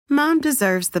Mom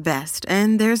deserves the best,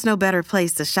 and there's no better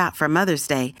place to shop for Mother's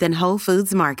Day than Whole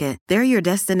Foods Market. They're your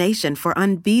destination for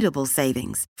unbeatable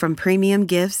savings, from premium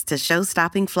gifts to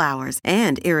show-stopping flowers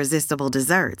and irresistible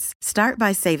desserts. Start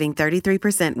by saving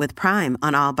 33% with Prime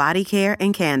on all body care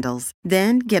and candles.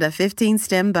 Then get a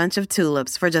 15-stem bunch of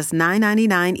tulips for just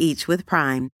 $9.99 each with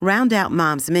Prime. Round out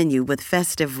Mom's menu with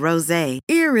festive rosé,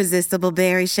 irresistible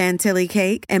berry chantilly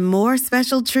cake, and more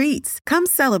special treats. Come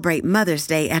celebrate Mother's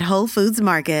Day at Whole Foods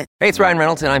Market. Hey, it's Ryan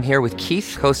Reynolds, and I'm here with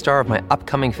Keith, co-star of my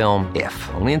upcoming film, If,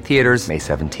 only in theaters May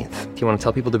 17th. Do you want to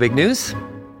tell people the big news?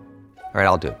 All right,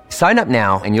 I'll do it. Sign up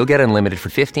now and you'll get unlimited for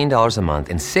 $15 a month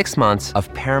and 6 months of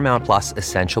Paramount Plus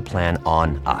Essential Plan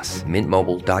on us.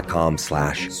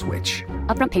 MintMobile.com/switch.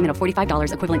 Upfront payment of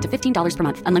 $45 equivalent to $15 per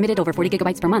month. Unlimited over 40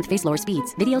 gigabytes per month. Face lower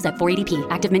speeds. Videos at 480p.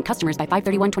 Active Mint customers by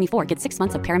 531.24 get 6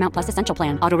 months of Paramount Plus Essential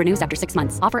Plan. Auto renews after 6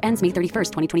 months. Offer ends May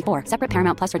 31st, 2024. Separate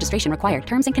Paramount Plus registration required.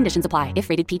 Terms and conditions apply if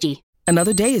rated PG.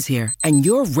 Another day is here, and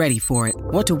you're ready for it.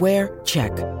 What to wear?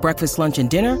 Check. Breakfast, lunch, and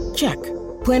dinner? Check.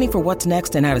 Planning for what's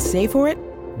next and how to save for it?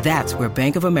 That's where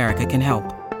Bank of America can help.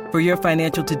 For your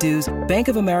financial to-dos, Bank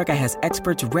of America has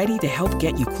experts ready to help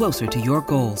get you closer to your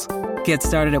goals. Get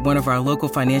started at one of our local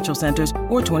financial centers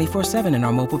or 24/7 in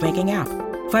our mobile banking app.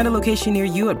 Find a location near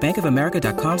you at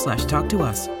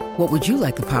bankofamerica.com/talktous. What would you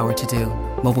like the power to do?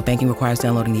 Mobile banking requires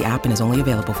downloading the app and is only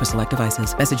available for select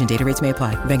devices. Message and data rates may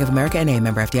apply. Bank of America N.A.,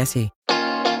 member FDIC.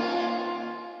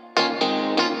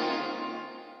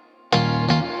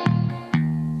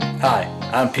 Hi,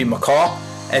 I'm Pete McCall,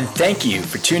 and thank you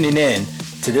for tuning in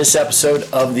to this episode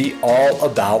of the All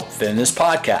About Fitness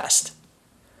podcast.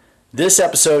 This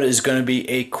episode is going to be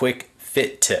a quick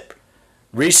fit tip.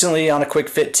 Recently on a quick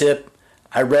fit tip,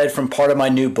 I read from part of my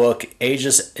new book,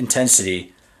 Ageless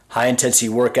Intensity, High Intensity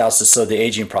Workouts to Slow the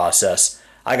Aging Process.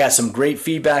 I got some great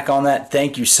feedback on that.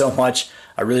 Thank you so much.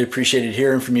 I really appreciated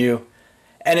hearing from you.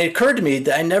 And it occurred to me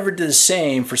that I never did the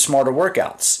same for Smarter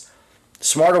Workouts.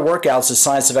 Smarter Workouts, The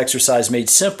Science of Exercise Made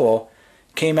Simple,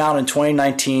 came out in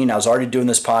 2019. I was already doing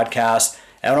this podcast.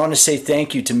 And I want to say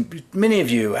thank you to many of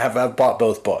you who have bought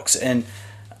both books. And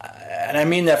I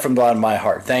mean that from the bottom of my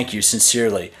heart. Thank you,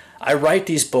 sincerely. I write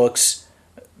these books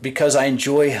because I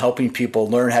enjoy helping people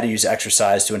learn how to use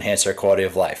exercise to enhance their quality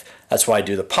of life. That's why I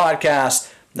do the podcast.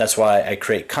 That's why I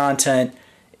create content.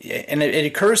 And it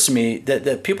occurs to me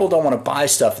that people don't want to buy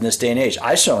stuff in this day and age.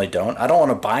 I certainly don't. I don't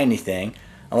want to buy anything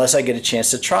unless I get a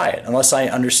chance to try it, unless I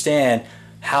understand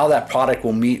how that product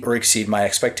will meet or exceed my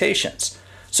expectations.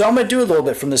 So I'm going to do a little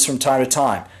bit from this from time to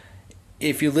time.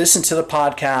 If you listen to the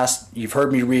podcast, you've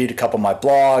heard me read a couple of my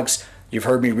blogs, you've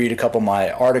heard me read a couple of my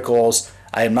articles.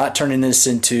 I am not turning this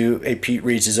into a Pete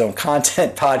Reads His Own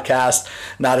Content podcast,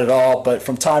 not at all, but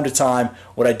from time to time,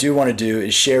 what I do want to do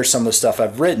is share some of the stuff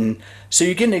I've written so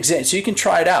you can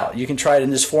try it out. You can try it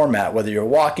in this format, whether you're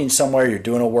walking somewhere, you're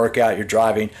doing a workout, you're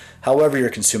driving, however you're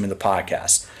consuming the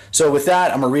podcast. So with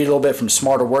that, I'm going to read a little bit from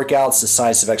Smarter Workouts, The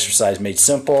Science of Exercise Made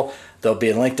Simple. There'll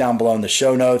be a link down below in the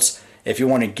show notes. If you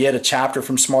want to get a chapter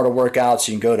from Smarter Workouts,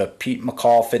 you can go to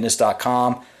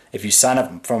PeteMcCallFitness.com. If you sign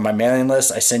up for my mailing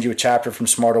list, I send you a chapter from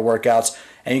Smarter Workouts,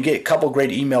 and you get a couple great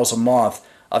emails a month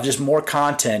of just more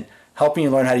content helping you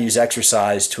learn how to use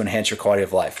exercise to enhance your quality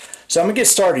of life. So I'm going to get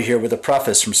started here with a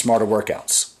preface from Smarter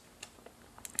Workouts.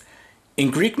 In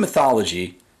Greek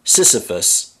mythology,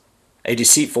 Sisyphus, a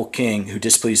deceitful king who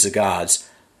displeased the gods,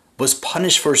 was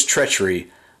punished for his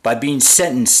treachery by being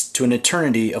sentenced to an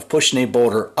eternity of pushing a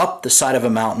boulder up the side of a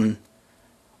mountain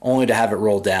only to have it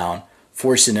roll down,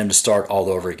 forcing him to start all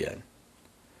over again.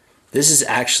 This is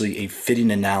actually a fitting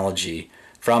analogy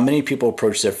for how many people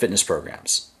approach their fitness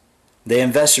programs. They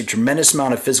invest a tremendous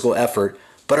amount of physical effort,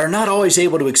 but are not always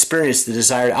able to experience the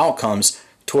desired outcomes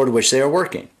toward which they are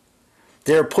working.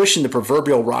 They are pushing the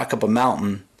proverbial rock up a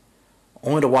mountain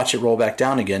only to watch it roll back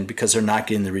down again because they're not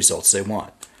getting the results they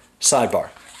want. Sidebar.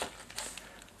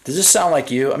 Does this sound like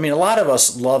you? I mean, a lot of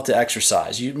us love to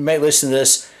exercise. You may listen to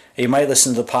this, and you might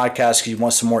listen to the podcast because you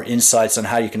want some more insights on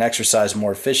how you can exercise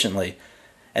more efficiently.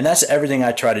 And that's everything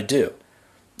I try to do.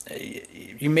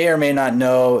 You may or may not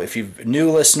know, if you're a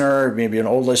new listener, maybe an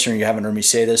old listener, you haven't heard me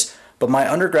say this, but my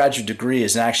undergraduate degree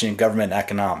is actually in government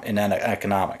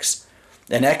economics.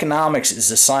 And economics is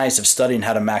the science of studying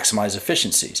how to maximize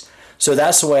efficiencies. So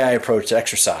that's the way I approach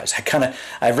exercise.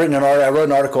 I wrote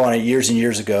an article on it years and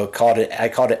years ago. I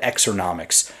called it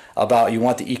Exernomics, about you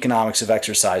want the economics of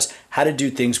exercise, how to do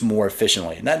things more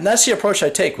efficiently. And that's the approach I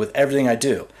take with everything I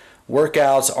do.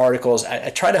 Workouts, articles,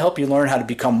 I try to help you learn how to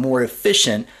become more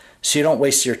efficient so you don't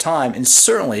waste your time, and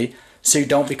certainly so you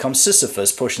don't become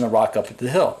Sisyphus pushing the rock up the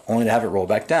hill, only to have it roll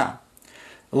back down.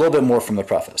 A little bit more from the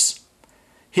preface.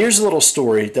 Here's a little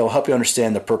story that will help you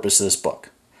understand the purpose of this book.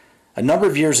 A number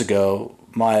of years ago,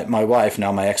 my wife,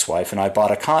 now my ex-wife, and I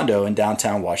bought a condo in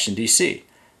downtown Washington, D.C.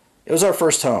 It was our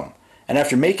first home, and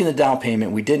after making the down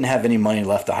payment, we didn't have any money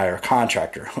left to hire a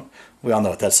contractor. We all know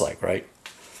what that's like, right?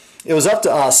 It was up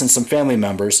to us and some family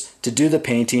members to do the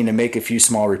painting and make a few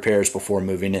small repairs before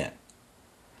moving in.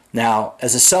 Now,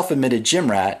 as a self-admitted gym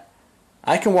rat,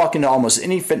 I can walk into almost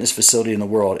any fitness facility in the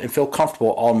world and feel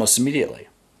comfortable almost immediately.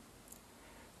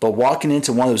 But walking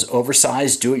into one of those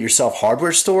oversized do-it-yourself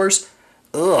hardware stores,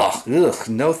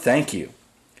 no thank you.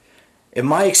 In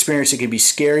my experience, it can be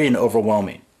scary and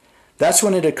overwhelming. That's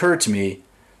when it occurred to me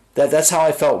that how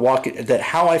I felt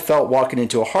walking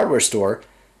into a hardware store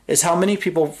is how many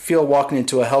people feel walking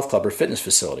into a health club or fitness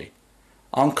facility,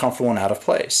 uncomfortable and out of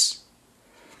place.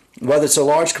 Whether it's a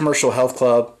large commercial health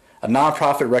club, a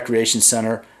nonprofit recreation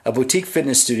center, a boutique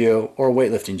fitness studio, or a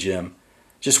weightlifting gym,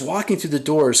 just walking through the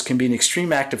doors can be an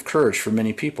extreme act of courage for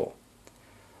many people.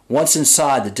 Once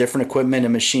inside, the different equipment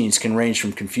and machines can range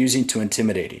from confusing to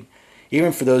intimidating,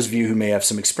 even for those of you who may have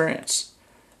some experience.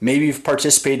 Maybe you've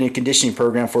participated in a conditioning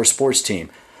program for a sports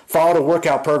team, followed a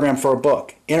workout program for a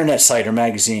book, internet site or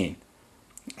magazine,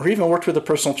 or even worked with a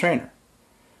personal trainer.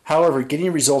 However,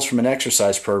 getting results from an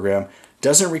exercise program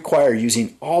doesn't require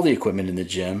using all the equipment in the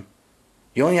gym.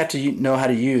 You only have to know how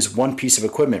to use one piece of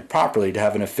equipment properly to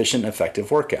have an efficient and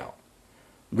effective workout.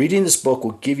 Reading this book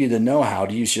will give you the know-how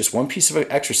to use just one piece of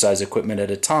exercise equipment at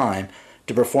a time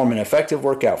to perform an effective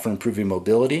workout for improving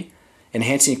mobility,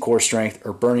 enhancing core strength,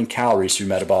 or burning calories through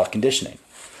metabolic conditioning.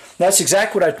 That's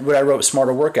exactly what I wrote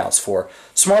Smarter Workouts for.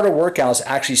 Smarter Workouts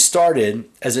actually started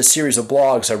as a series of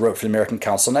blogs I wrote for the American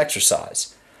Council on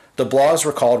Exercise. The blogs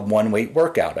were called One Weight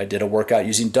Workout. I did a workout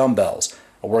using dumbbells,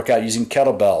 a workout using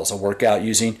kettlebells, a workout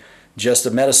using just a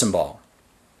medicine ball.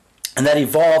 And that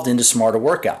evolved into Smarter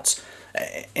Workouts.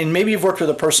 And maybe you've worked with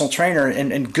a personal trainer,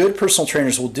 and good personal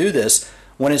trainers will do this.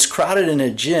 When it's crowded in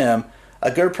a gym, a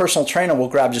good personal trainer will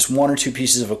grab just one or two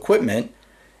pieces of equipment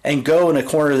and go in a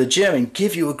corner of the gym and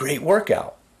give you a great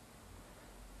workout.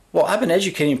 Well, I've been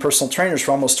educating personal trainers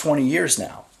for almost 20 years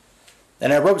now.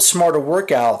 And I wrote Smarter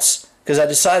Workouts because I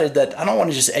decided that I don't want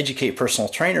to just educate personal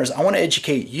trainers. I want to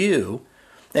educate you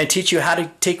and teach you how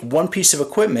to take one piece of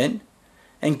equipment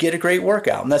and get a great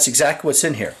workout. And that's exactly what's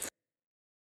in here.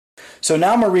 So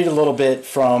now I'm going to read a little bit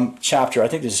from chapter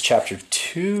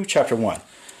 1.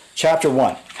 Chapter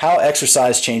 1, How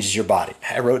Exercise Changes Your Body.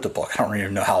 I wrote the book. I don't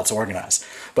even know how it's organized.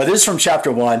 But this is from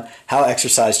chapter 1, How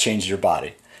Exercise Changes Your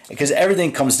Body. Because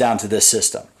everything comes down to this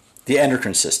system, the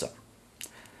endocrine system.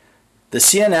 The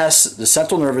CNS, the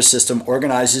central nervous system,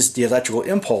 organizes the electrical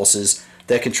impulses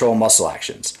that control muscle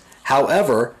actions.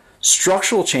 However,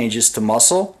 structural changes to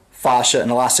muscle, fascia,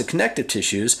 and elastic connective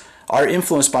tissues are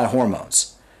influenced by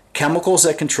hormones, chemicals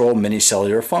that control many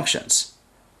cellular functions.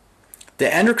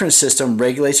 The endocrine system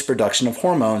regulates the production of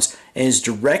hormones and is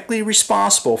directly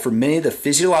responsible for many of the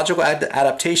physiological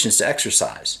adaptations to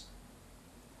exercise.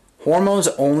 Hormones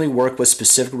only work with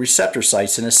specific receptor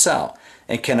sites in a cell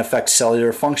and can affect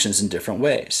cellular functions in different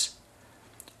ways.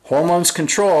 Hormones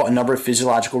control a number of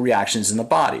physiological reactions in the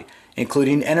body,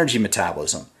 including energy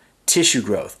metabolism, tissue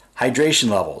growth, hydration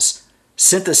levels,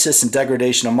 synthesis and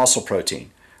degradation of muscle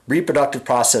protein, reproductive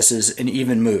processes, and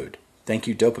even mood. Thank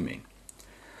you, dopamine.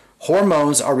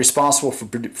 Hormones are responsible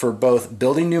for both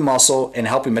building new muscle and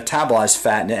helping metabolize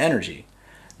fat into energy.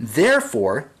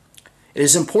 Therefore, it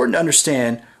is important to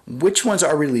understand which ones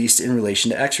are released in relation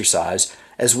to exercise,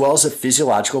 as well as the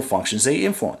physiological functions they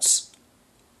influence.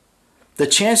 The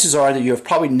chances are that you have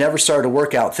probably never started a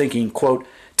workout thinking, quote,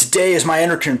 today is my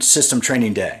endocrine system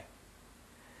training day.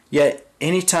 Yet,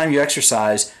 anytime you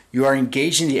exercise, you are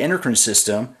engaging the endocrine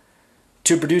system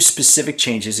to produce specific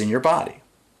changes in your body.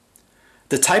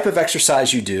 The type of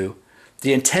exercise you do,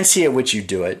 the intensity at which you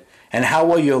do it, and how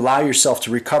well you allow yourself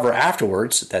to recover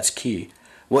afterwards, that's key,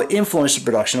 will influence the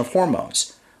production of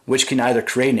hormones, which can either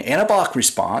create an anabolic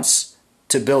response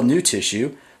to build new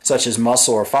tissue, such as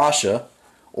muscle or fascia,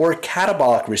 or a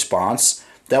catabolic response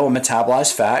that will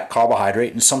metabolize fat,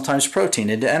 carbohydrate, and sometimes protein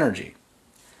into energy.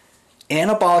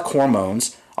 Anabolic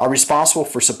hormones are responsible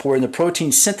for supporting the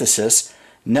protein synthesis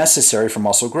necessary for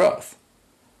muscle growth,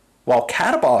 while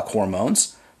catabolic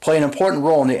hormones play an important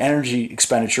role in the energy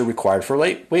expenditure required for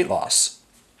weight loss.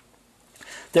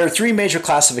 There are three major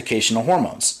classifications of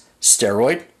hormones: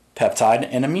 steroid, peptide,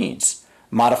 and amines,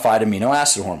 modified amino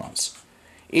acid hormones.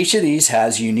 Each of these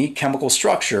has a unique chemical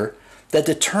structure that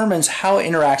determines how it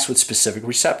interacts with specific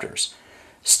receptors.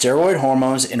 Steroid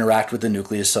hormones interact with the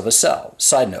nucleus of a cell.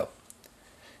 Side note,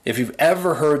 if you've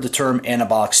ever heard the term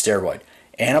anabolic steroid,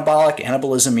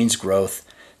 anabolism means growth,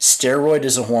 Steroid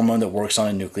is a hormone that works on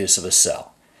the nucleus of a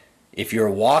cell. If you're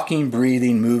walking,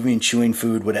 breathing, moving, chewing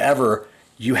food, whatever,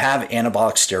 you have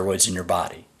anabolic steroids in your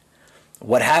body.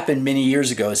 What happened many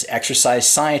years ago is exercise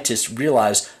scientists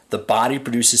realized the body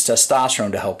produces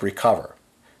testosterone to help recover,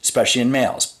 especially in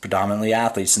males, predominantly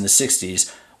athletes in the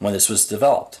 60s when this was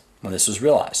developed, when this was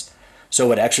realized. So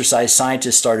what exercise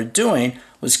scientists started doing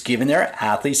was giving their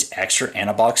athletes extra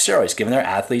anabolic steroids, giving their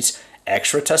athletes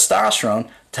extra testosterone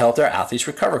to help their athletes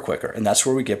recover quicker. And that's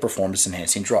where we get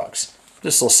performance-enhancing drugs.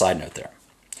 Just a little side note there.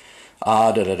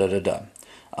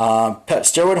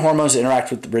 Steroid hormones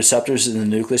interact with the receptors in the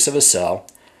nucleus of a cell.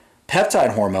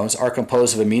 Peptide hormones are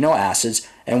composed of amino acids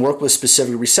and work with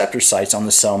specific receptor sites on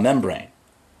the cell membrane.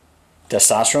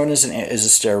 Testosterone is a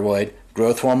steroid.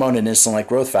 Growth hormone and insulin-like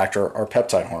growth factor are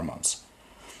peptide hormones.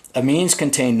 Amines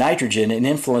contain nitrogen and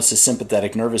influence the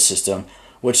sympathetic nervous system,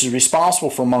 which is responsible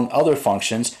for, among other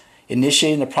functions,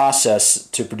 initiating the process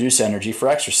to produce energy for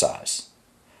exercise.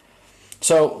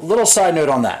 So, little side note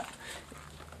on that.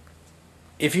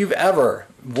 If you've ever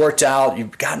worked out,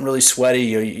 you've gotten really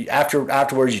sweaty,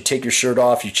 afterwards you take your shirt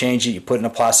off, you change it, you put it in a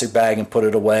plastic bag and put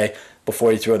it away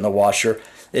before you throw it in the washer.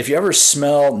 If you ever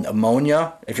smell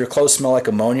ammonia, if your clothes smell like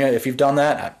ammonia, if you've done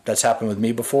that, that's happened with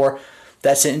me before,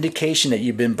 that's an indication that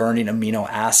you've been burning amino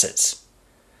acids.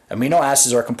 Amino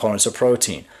acids are components of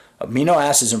protein. Amino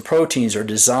acids and proteins are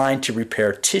designed to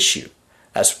repair tissue.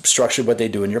 That's structurally what they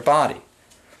do in your body.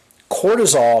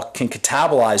 Cortisol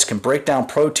can break down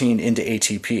protein into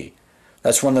ATP.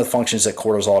 That's one of the functions that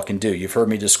cortisol can do. You've heard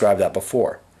me describe that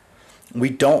before. We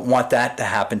don't want that to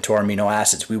happen to our amino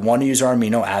acids. We want to use our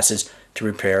amino acids to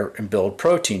repair and build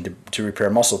protein, to repair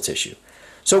muscle tissue.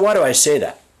 So why do I say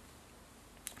that?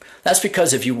 That's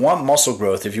because if you want muscle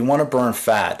growth, if you want to burn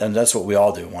fat, and that's what we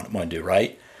all want to do,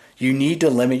 right? You need to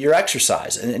limit your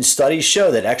exercise. And studies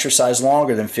show that exercise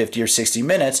longer than 50 or 60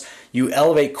 minutes, you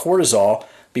elevate cortisol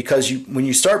because when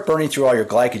you start burning through all your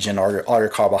glycogen, all your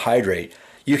carbohydrate,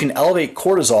 you can elevate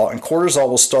cortisol, and cortisol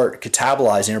will start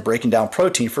catabolizing or breaking down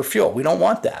protein for fuel. We don't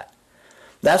want that.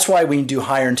 That's why when you do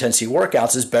higher intensity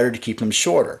workouts, it's better to keep them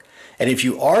shorter. And if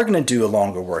you are going to do a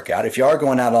longer workout, if you are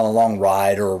going out on a long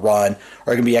ride or a run,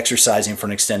 or going to be exercising for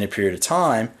an extended period of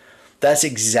time, that's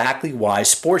exactly why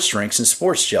sports drinks and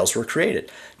sports gels were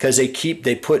created. Because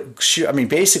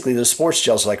basically those sports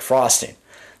gels are like frosting.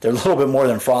 They're a little bit more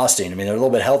than frosting. They're a little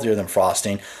bit healthier than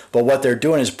frosting. But what they're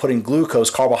doing is putting glucose,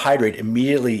 carbohydrate,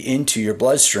 immediately into your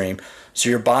bloodstream, so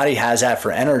your body has that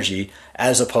for energy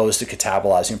as opposed to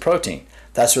catabolizing protein.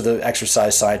 That's what the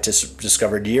exercise scientists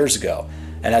discovered years ago.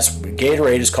 And that's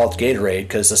Gatorade is called Gatorade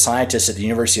because the scientists at the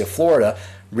University of Florida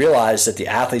realized that the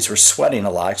athletes were sweating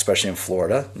a lot, especially in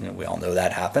Florida. We all know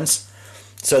that happens.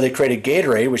 So they created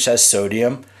Gatorade, which has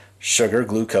sodium, sugar,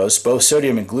 glucose. Both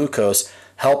sodium and glucose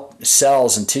help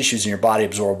cells and tissues in your body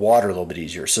absorb water a little bit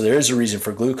easier. So there is a reason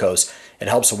for glucose. It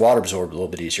helps the water absorb a little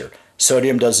bit easier.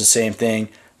 Sodium does the same thing.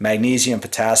 Magnesium,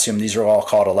 potassium, these are all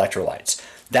called electrolytes.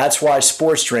 That's why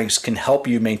sports drinks can help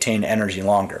you maintain energy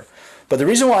longer. But the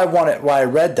reason why I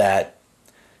read that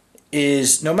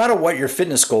is no matter what your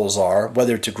fitness goals are,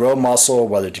 whether to grow muscle,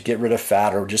 whether to get rid of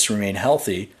fat, or just remain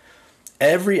healthy,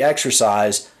 every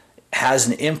exercise has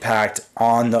an impact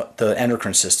on the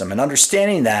endocrine system. And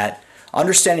understanding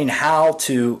how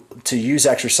to use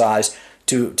exercise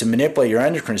to manipulate your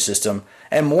endocrine system,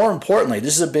 and more importantly,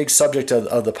 this is a big subject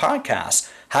of the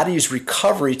podcast, how to use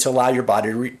recovery to allow your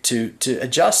body to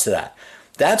adjust to that.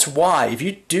 That's why if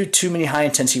you do too many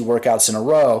high-intensity workouts in a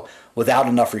row without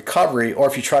enough recovery, or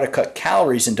if you try to cut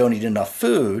calories and don't eat enough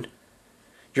food,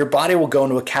 your body will go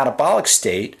into a catabolic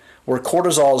state where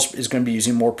cortisol is going to be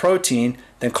using more protein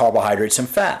than carbohydrates and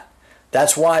fat.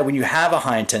 That's why when you have a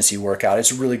high-intensity workout,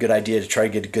 it's a really good idea to try to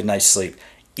get a good night's sleep.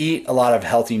 Eat a lot of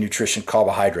healthy nutrition,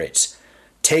 carbohydrates.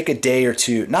 Take a day or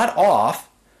two, not off,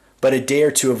 but a day or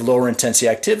two of lower intensity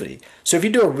activity. So if you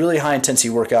do a really high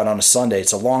intensity workout on a Sunday,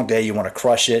 it's a long day, you want to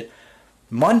crush it.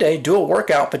 Monday, do a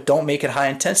workout, but don't make it high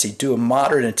intensity. Do a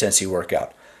moderate intensity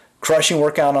workout. Crushing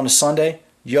workout on a Sunday,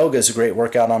 yoga is a great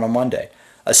workout on a Monday.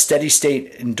 A steady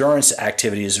state endurance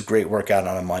activity is a great workout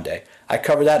on a Monday. I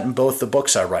cover that in both the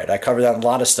books I write. I cover that in a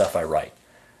lot of stuff I write.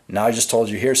 Now I just told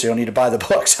you here, so you don't need to buy the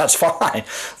books. That's fine.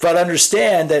 But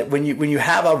understand that when you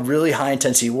have a really high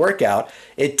intensity workout,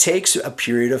 it takes a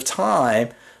period of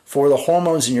time for the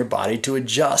hormones in your body to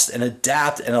adjust and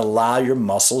adapt and allow your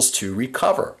muscles to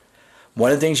recover.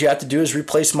 One of the things you have to do is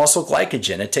replace muscle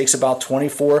glycogen. It takes about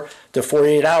 24 to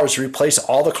 48 hours to replace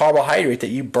all the carbohydrate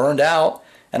that you burned out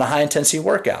in a high intensity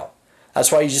workout.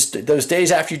 That's why those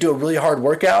days after you do a really hard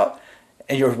workout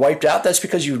and you're wiped out, that's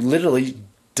because you literally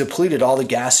depleted all the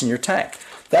gas in your tank.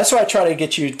 that's what I try to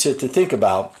get you to think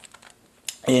about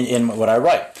in what I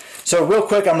write. So real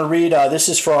quick, I'm going to read, this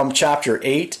is from chapter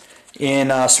 8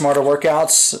 in Smarter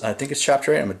Workouts. I think it's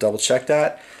chapter 8. I'm going to double check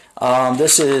that.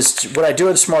 This is what I do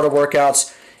in Smarter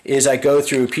Workouts is I go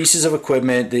through pieces of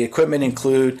equipment. The equipment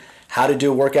include how to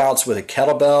do workouts with a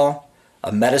kettlebell,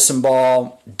 a medicine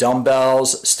ball,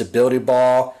 dumbbells, stability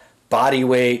ball, body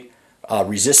weight,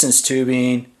 resistance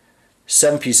tubing,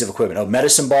 7 pieces of equipment.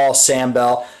 Medicine ball, sand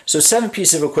bell. So 7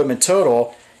 pieces of equipment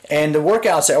total. And the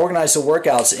workouts, I organize the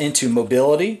workouts into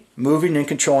mobility, moving and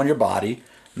controlling your body,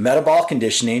 metabolic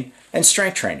conditioning, and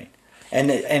strength training.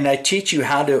 And I teach you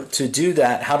how to do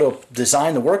that, how to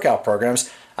design the workout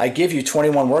programs. I give you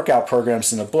 21 workout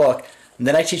programs in the book, and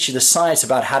then I teach you the science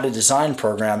about how to design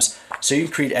programs so you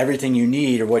can create everything you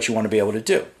need or what you want to be able to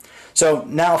do. So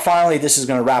now finally, this is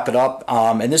going to wrap it up.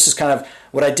 And this is kind of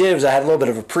what I did was I had a little bit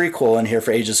of a prequel in here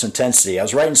for Ageless Intensity. I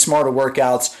was writing Smarter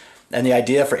Workouts, and the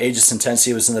idea for Ageless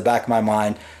Intensity was in the back of my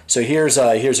mind. So here's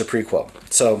a prequel.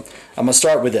 So I'm going to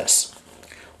start with this.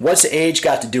 What's age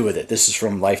got to do with it? This is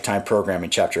from Lifetime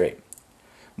Programming, Chapter 8.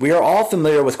 We are all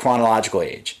familiar with chronological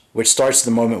age, which starts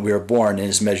the moment we are born and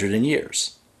is measured in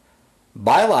years.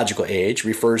 Biological age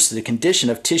refers to the condition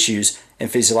of tissues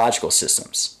and physiological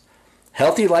systems.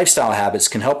 Healthy lifestyle habits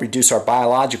can help reduce our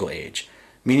biological age,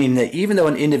 meaning that even though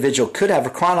an individual could have a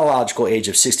chronological age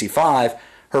of 65,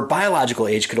 her biological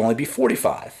age could only be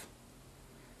 45.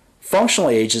 Functional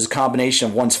age is a combination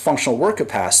of one's functional work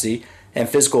capacity and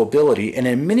physical ability, and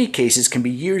in many cases can be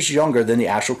years younger than the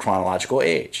actual chronological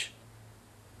age.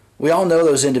 We all know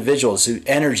those individuals whose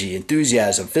energy,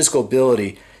 enthusiasm, physical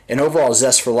ability, and overall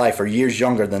zest for life are years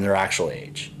younger than their actual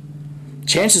age.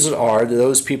 Chances are that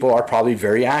those people are probably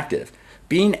very active.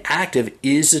 Being active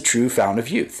is the true fountain of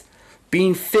youth.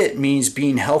 Being fit means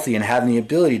being healthy and having the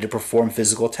ability to perform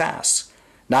physical tasks,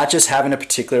 not just having a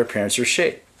particular appearance or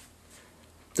shape.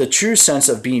 The true sense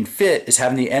of being fit is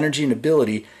having the energy and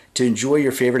ability to enjoy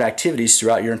your favorite activities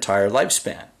throughout your entire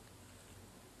lifespan.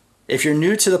 If you're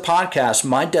new to the podcast,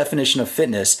 my definition of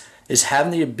fitness is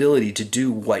having the ability to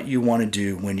do what you want to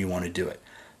do when you want to do it.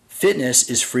 Fitness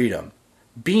is freedom.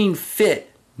 Being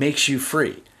fit makes you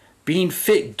free. Being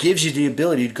fit gives you the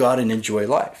ability to go out and enjoy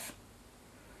life.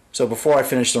 So before I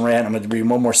finish the rant, I'm going to read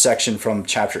one more section from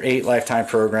Chapter 8, Lifetime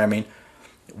Programming.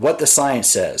 What the science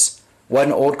says. What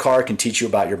an old car can teach you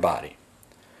about your body.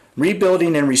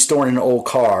 Rebuilding and restoring an old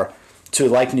car to a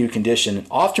like-new condition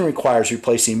often requires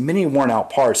replacing many worn-out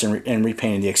parts and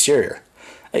repainting the exterior.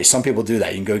 Hey, some people do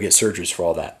that. You can go get surgeries for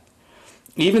all that.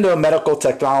 Even though medical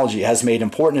technology has made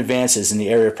important advances in the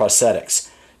area of prosthetics,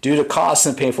 due to cost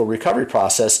and painful recovery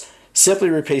process, simply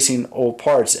replacing old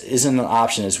parts isn't an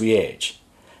option as we age.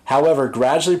 However,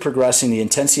 gradually progressing the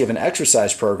intensity of an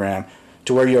exercise program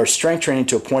to where you are strength training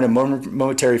to a point of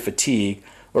momentary fatigue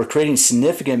or creating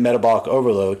significant metabolic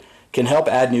overload can help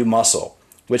add new muscle,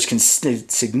 which can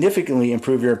significantly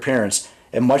improve your appearance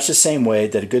in much the same way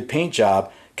that a good paint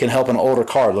job can help an older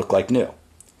car look like new.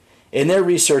 In their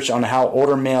research on how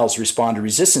older males respond to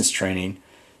resistance training,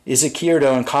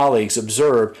 Izquierdo and colleagues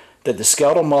observed that the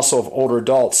skeletal muscle of older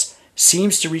adults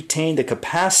seems to retain the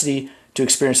capacity to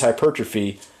experience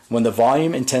hypertrophy when the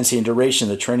volume, intensity, and duration of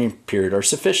the training period are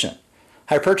sufficient.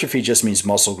 Hypertrophy just means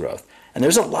muscle growth. And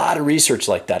there's a lot of research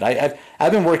like that.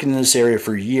 I've been working in this area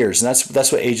for years, and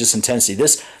that's what Ageless Intensity.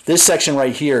 This section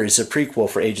right here is a prequel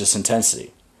for Ageless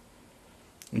Intensity.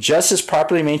 Just as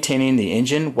properly maintaining the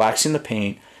engine, waxing the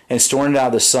paint, and storing it out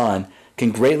of the sun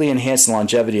can greatly enhance the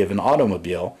longevity of an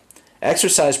automobile,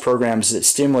 exercise programs that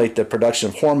stimulate the production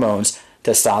of hormones,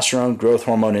 testosterone, growth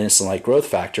hormone, and insulin-like growth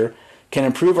factor, can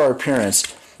improve our appearance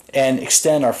and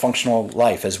extend our functional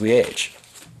life as we age.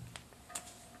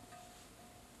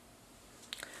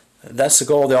 That's the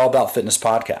goal of the All About Fitness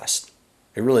podcast.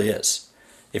 It really is.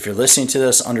 If you're listening to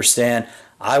this, understand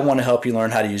I want to help you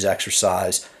learn how to use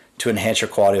exercise to enhance your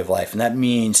quality of life. And that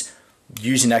means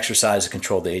using exercise to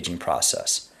control the aging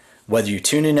process. Whether you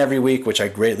tune in every week, which I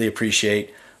greatly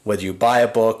appreciate, whether you buy a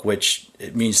book, which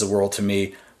it means the world to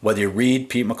me, whether you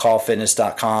read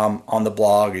PeteMcCallFitness.com on the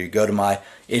blog, or you go to my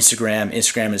Instagram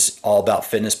is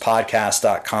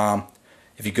allaboutfitnesspodcast.com.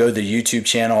 If you go to the YouTube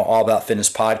channel, All About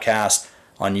Fitness Podcast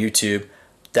on YouTube,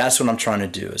 that's what I'm trying to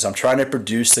do. Is I'm trying to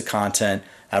produce the content.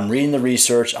 I'm reading the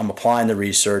research, I'm applying the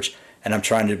research, and I'm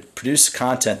trying to produce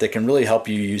content that can really help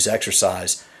you use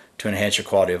exercise to enhance your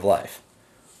quality of life.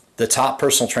 The top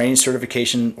personal training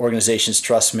certification organizations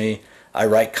trust me. I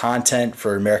write content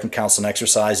for American Council on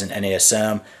Exercise and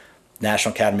NASM,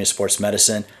 National Academy of Sports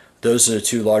Medicine. Those are the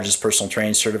two largest personal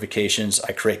training certifications.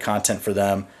 I create content for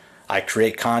them.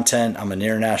 I'm an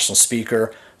international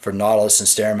speaker for Nautilus and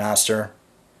Stairmaster.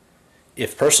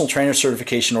 if personal trainer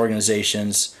certification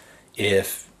organizations,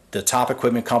 if the top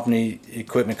equipment companies in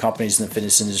the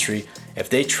fitness industry, if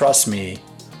they trust me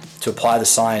to apply the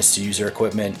science to use their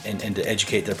equipment and to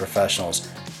educate their professionals,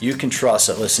 you can trust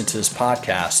that listening to this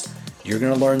podcast, you're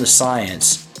going to learn the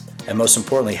science, and most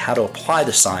importantly, how to apply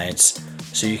the science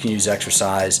so you can use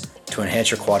exercise to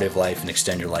enhance your quality of life and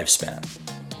extend your lifespan.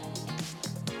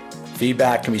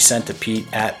 Feedback can be sent to Pete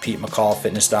at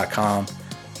PeteMcCallFitness.com.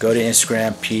 Go to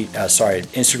Instagram.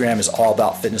 Instagram is All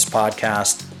About Fitness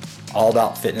Podcast. All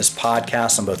About Fitness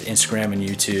Podcast on both Instagram and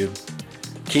YouTube.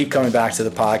 Keep coming back to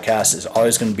the podcast. It's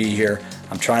always going to be here.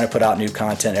 I'm trying to put out new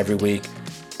content every week.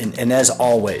 And as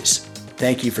always,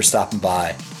 thank you for stopping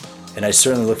by. And I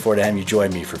certainly look forward to having you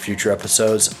join me for future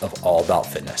episodes of All About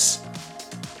Fitness.